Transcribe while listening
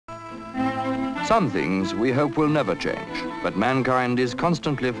Some things we hope will never change, but mankind is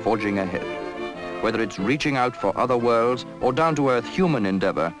constantly forging ahead. Whether it's reaching out for other worlds or down-to-earth human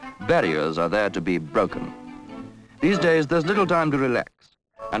endeavor, barriers are there to be broken. These days, there's little time to relax.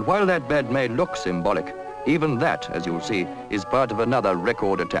 And while that bed may look symbolic, even that, as you'll see, is part of another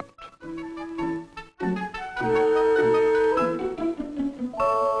record attempt.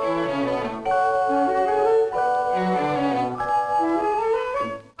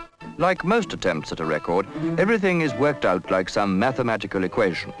 Like most attempts at a record, everything is worked out like some mathematical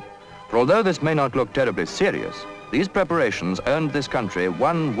equation. For although this may not look terribly serious, these preparations earned this country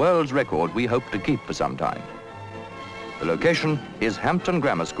one world's record we hope to keep for some time. The location is Hampton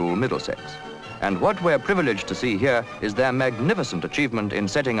Grammar School, Middlesex. And what we're privileged to see here is their magnificent achievement in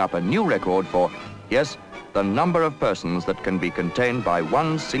setting up a new record for, yes, the number of persons that can be contained by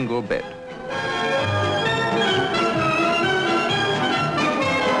one single bed.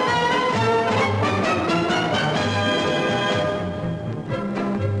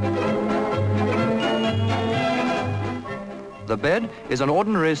 The bed is an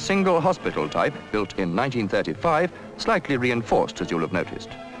ordinary single hospital type built in 1935, slightly reinforced, as you'll have noticed,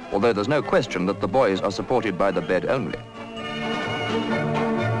 although there's no question that the boys are supported by the bed only.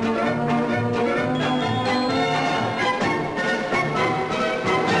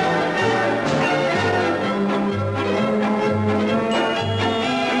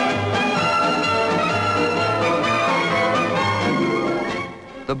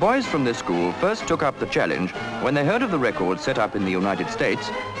 The boys from this school first took up the challenge when they heard of the record set up in the United States,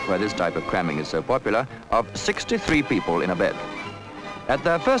 where this type of cramming is so popular, of 63 people in a bed. At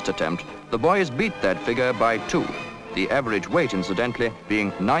their first attempt, the boys beat that figure by 2, the average weight, incidentally,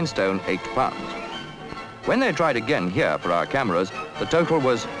 being 9 stone 8 pounds. When they tried again here for our cameras, the total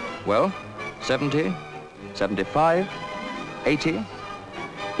was, well, 70, 75, 80,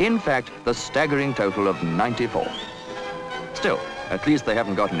 in fact, the staggering total of 94. Still, at least they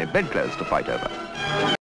haven't got any bedclothes to fight over.